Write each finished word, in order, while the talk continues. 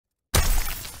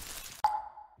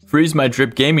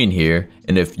FreezeMyDrip Gaming here,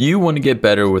 and if you want to get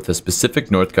better with a specific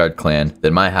Northgard clan,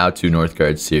 then my How To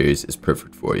Northgard series is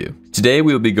perfect for you. Today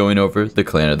we will be going over the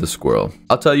clan of the Squirrel.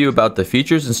 I'll tell you about the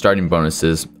features and starting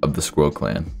bonuses of the Squirrel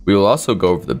clan. We will also go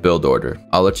over the build order.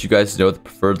 I'll let you guys know the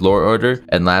preferred lore order,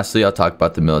 and lastly I'll talk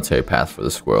about the military path for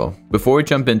the Squirrel. Before we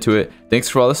jump into it, thanks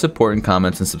for all the support and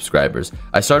comments and subscribers.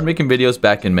 I started making videos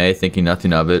back in May thinking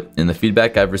nothing of it, and the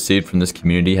feedback I've received from this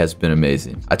community has been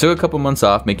amazing. I took a couple months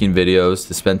off making videos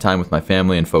to spend time with my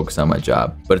family and focus on my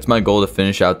job, but it's my goal to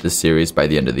finish out this series by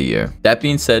the end of the year. That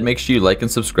being said, make sure you like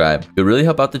and subscribe. It'll really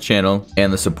help out the channel,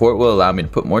 and the support will allow me to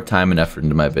put more time and effort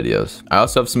into my videos. I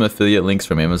also have some affiliate links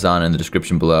from Amazon in the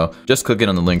description below. Just clicking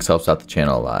on the links helps out the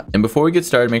channel a lot. And before we get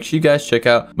started, make sure you guys check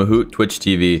out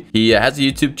MahootTV. He has a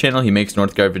YouTube channel. He makes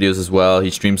Northgard videos as well.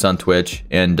 He streams on Twitch,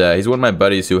 and he's one of my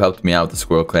buddies who helped me out with the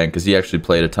Squirrel clan because he actually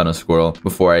played a ton of Squirrel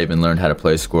before I even learned how to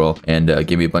play Squirrel, and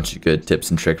gave me a bunch of good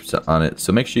tips and tricks on it.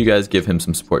 So make sure you guys give him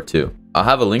some support too. I'll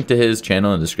have a link to his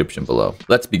channel in the description below.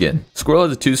 Let's begin. Squirrel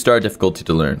has a 2-star difficulty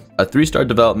to learn, a 3-star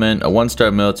development, a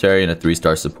 1-star military, and a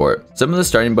 3-star support. Some of the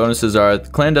starting bonuses are the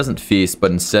clan doesn't feast,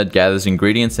 but instead gathers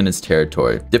ingredients in its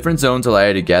territory. Different zones allow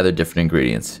you to gather different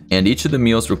ingredients, and each of the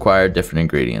meals require different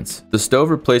ingredients. The stove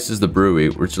replaces the brewery,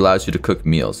 which allows you to cook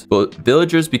meals, but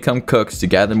villagers become cooks to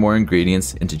gather more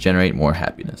ingredients and to generate more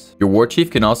happiness. Your war chief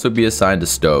can also be assigned to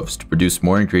stoves to produce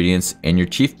more ingredients, and your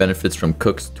chief benefits from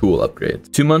cook's tool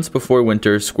upgrades. 2 months before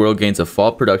winter, Squirrel gains a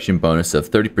fall production bonus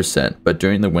of 30%, but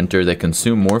during the winter they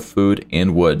consume more food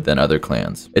and wood than other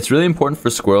clans. It's really important for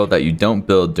Squirrel that you don't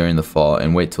build during the fall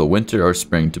and wait till winter or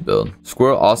spring to build.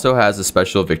 Squirrel also has a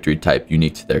special victory type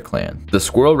unique to their clan. The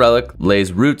Squirrel relic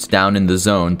lays roots down in the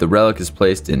zone the relic is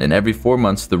placed in, and every 4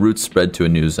 months the roots spread to a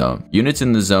new zone. Units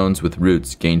in the zones with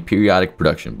roots gain periodic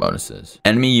production bonuses.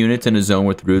 Enemy units in a zone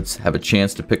with roots have a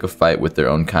chance to pick a fight with their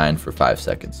own kind for 5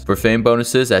 seconds. For fame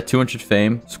bonuses, at 200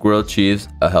 fame, Squirrel achieves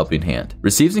a helping hand.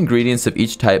 Receives ingredients of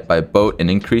each type by boat and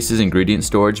increases ingredient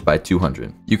storage by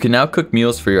 200. You can now cook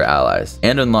meals for your allies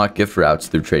and unlock gift routes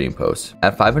through trading posts.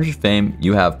 At 500 fame,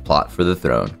 you have Plot for the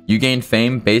Throne. You gain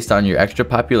fame based on your extra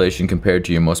population compared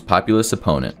to your most populous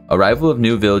opponent. Arrival of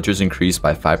new villagers increased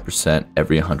by 5%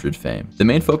 every 100 fame. The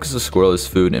main focus of Squirrel is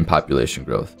food and population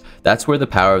growth. That's where the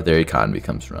power of their economy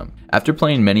comes from. After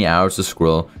playing many hours of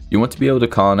Squirrel, you want to be able to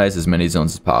colonize as many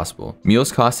zones as possible.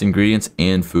 Meals cost ingredients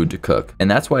and food to cook, and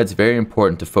that's why it's very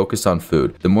important to focus on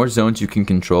food. The more zones you can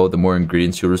control, the more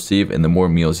ingredients you'll receive and the more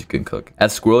meals you can cook.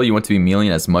 At Squirrel, you want to be mealing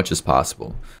as much as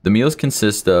possible. The meals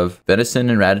consist of venison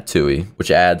and ratatouille,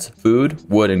 which adds food,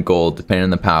 wood, and gold depending on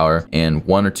the power, and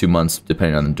 1 or 2 months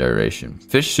depending on the duration.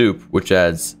 Fish soup, which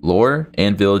adds lore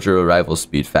and villager arrival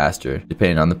speed faster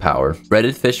depending on the power.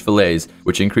 Breaded fish fillets,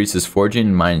 which increases foraging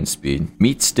and mining speed.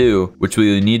 Meat stew, which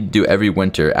we need to do every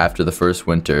winter after the first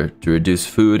winter to reduce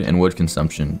food and wood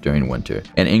consumption during winter,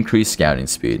 and increase scouting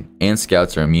speed, and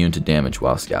scouts are immune to damage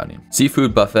while scouting.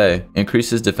 Seafood buffet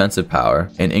increases defensive power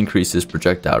and increases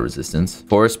projectile resistance.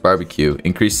 Forest barbecue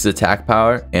increases attack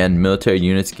power, and military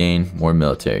units gain more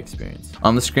military experience.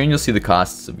 On the screen you'll see the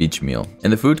costs of each meal,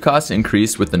 and the food costs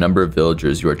increase with the number of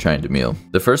villagers you are trying to meal.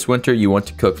 The first winter you want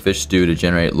to cook fish stew to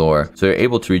generate lore, so you're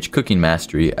able to reach cooking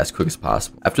mastery as quick as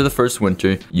possible. After the first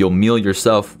winter, you'll meal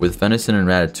yourself with venison and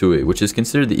ratatouille, which is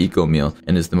considered the eco meal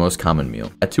and is the most common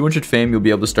meal. At 200 fame, you'll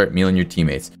be able to start mealing your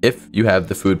teammates if you have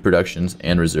the food productions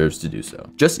and reserves to do so.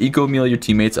 Just eco meal your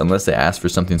teammates unless they ask for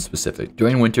something specific.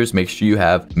 During winters, make sure you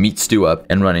have meat stew up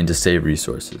and running to save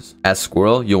resources. As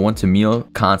Squirrel, you'll want to meal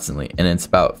constantly, and it's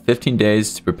about 15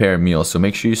 days to prepare a meal, so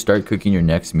make sure you start cooking your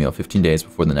next meal 15 days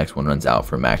before the next one runs out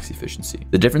for max efficiency.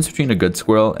 The difference between a good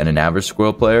Squirrel and an average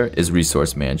Squirrel player is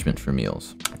resource management for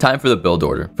meals. Time for the build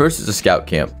order. First is a scout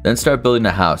camp, then start building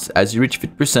a house as you reach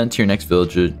 50% to your next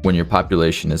villager when your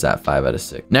population is at 5 out of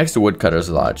 6. Next, a woodcutter's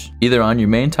lodge, either on your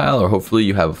main tile or hopefully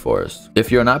you have a forest.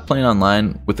 If you're not playing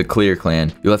online with a clear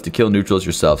clan, you'll have to kill neutrals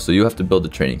yourself, so you have to build a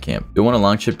training camp. You'll want a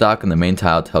longship dock on the main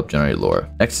tile to help generate lore.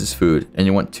 Next is food, and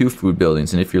you want 2 food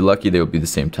buildings, and if you're lucky they will be the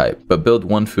same type, but build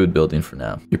 1 food building for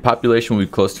now. Your population will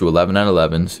be close to 11 out of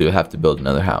 11, so you'll have to build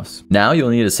another house. Now you'll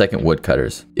need a second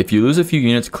woodcutters. If you lose a few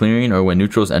units clearing or when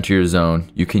neutrals enter your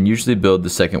zone, you can usually build the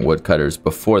second woodcutters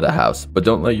before the house, but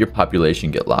don't let your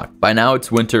population get locked. By now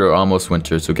it's winter or almost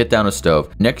winter, so get down a stove.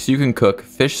 Next you can cook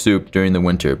fish soup during the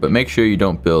winter, but make sure you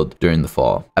don't build during the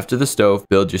fall. After the stove,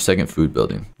 build your second food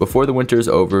building. Before the winter is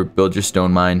over, build your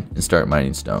stone mine and start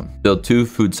mining stone. Build 2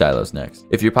 food silos next.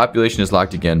 If your population is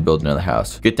locked again, build another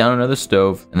house. Get down another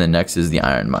stove, and then next is the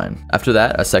iron mine. After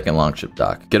that, a second longship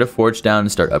dock. Get a forge down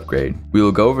and start upgrade. We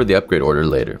will go over the upgrade order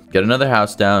later. Get another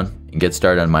house down and get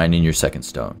started on mining your second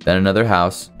stone, then another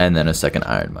house, and then a second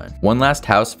iron mine. One last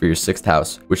house for your 6th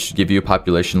house, which should give you a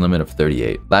population limit of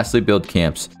 38. Lastly, build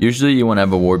camps. Usually you want to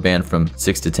have a warband from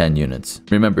 6 to 10 units.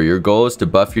 Remember, your goal is to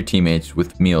buff your teammates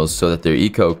with meals so that their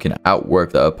eco can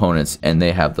outwork the opponents and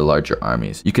they have the larger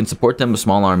armies. You can support them with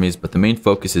small armies, but the main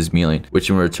focus is mealing, which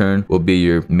in return will be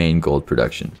your main gold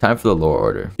production. Time for the lore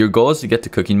order. Your goal is to get to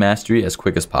cooking mastery as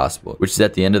quick as possible, which is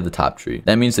at the end of the top tree.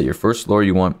 That means that your first lore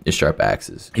you want is sharp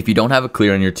axes. If you don't have a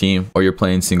clear on your team or you're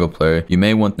playing single player, you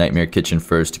may want Nightmare Kitchen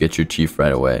first to get your chief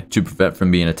right away to prevent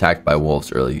from being attacked by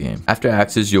wolves early game. After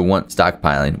axes, you'll want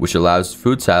stockpiling, which allows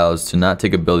food silos to not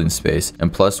take a building space,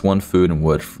 and +1 food and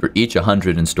wood for each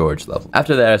 100 in storage level.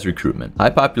 After that is recruitment. High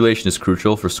population is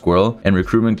crucial for Squirrel, and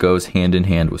recruitment goes hand in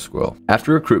hand with Squirrel.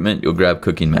 After recruitment, you'll grab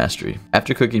cooking mastery.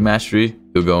 After cooking mastery,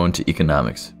 you'll go into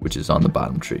economics, which is on the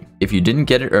bottom tree. If you didn't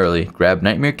get it early, grab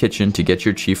Nightmare Kitchen to get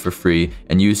your chief for free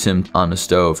and use him on a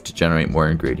stove to generate more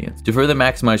ingredients. To further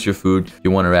maximize your food,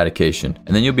 you want eradication,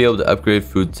 and then you'll be able to upgrade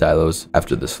food silos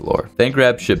after this lore. Then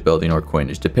grab shipbuilding or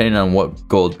coinage, depending on what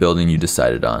gold building you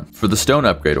decided on. For the stone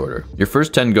upgrade order, your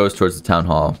first 10 goes towards the town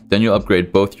hall, then you'll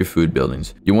upgrade both your food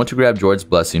buildings. You want to grab George's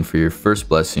blessing for your first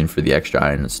blessing for the extra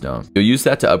iron and stone. You'll use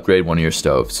that to upgrade one of your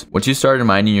stoves. Once you started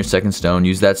mining your second stone,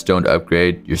 use that stone to upgrade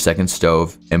your second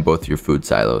stove and both your food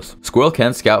silos. Squirrel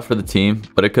can scout for the team,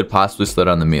 but it could possibly slid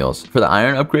on the meals. For the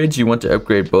iron upgrades, you want to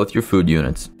upgrade both your food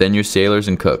units, then your sailors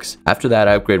and cooks. After that,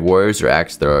 upgrade warriors or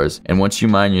axe throwers, and once you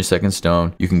mine your second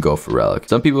stone, you can go for relic.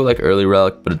 Some people like early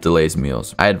relic, but it delays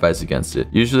meals. I advise against it.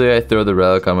 Usually I throw the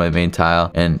relic on my main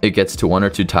tile, and it gets to 1 or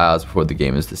 2 tiles before the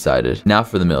game is decided. Now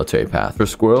for the military path. For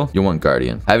Squirrel, you want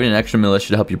guardian. Having an extra militia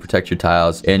to help you protect your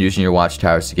tiles and using your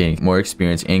watchtowers to gain more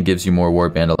experience and gives you more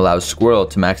warband allows Squirrel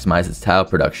to maximize its tile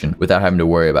production without having to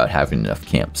worry about having enough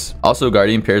camps. Also,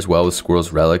 Guardian pairs well with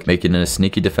Squirrel's relic, making it a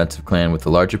sneaky defensive clan with a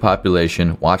larger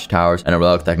population, watchtowers, and a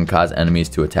relic that can cause enemies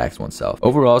to attack oneself.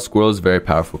 Overall, Squirrel is a very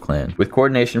powerful clan. With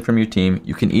coordination from your team,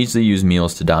 you can easily use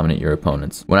meals to dominate your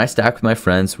opponents. When I stack with my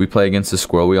friends, we play against the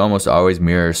Squirrel, we almost always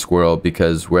mirror Squirrel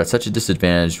because we're at such a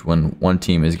disadvantage when one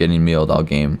team is getting mealed all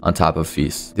game on top of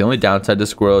feasts. The only downside to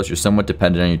Squirrel is you're somewhat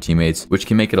dependent on your teammates, which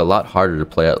can make it a lot harder to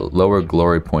play at lower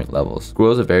glory point levels.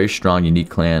 Squirrel is a very strong, unique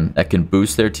clan that can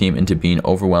boost their team into being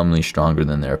overwhelmingly stronger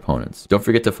than their opponents. Don't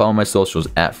forget to follow my socials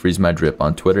at FreezeMyDrip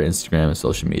on Twitter, Instagram, and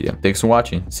social media. Thanks for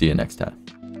watching. See you next time.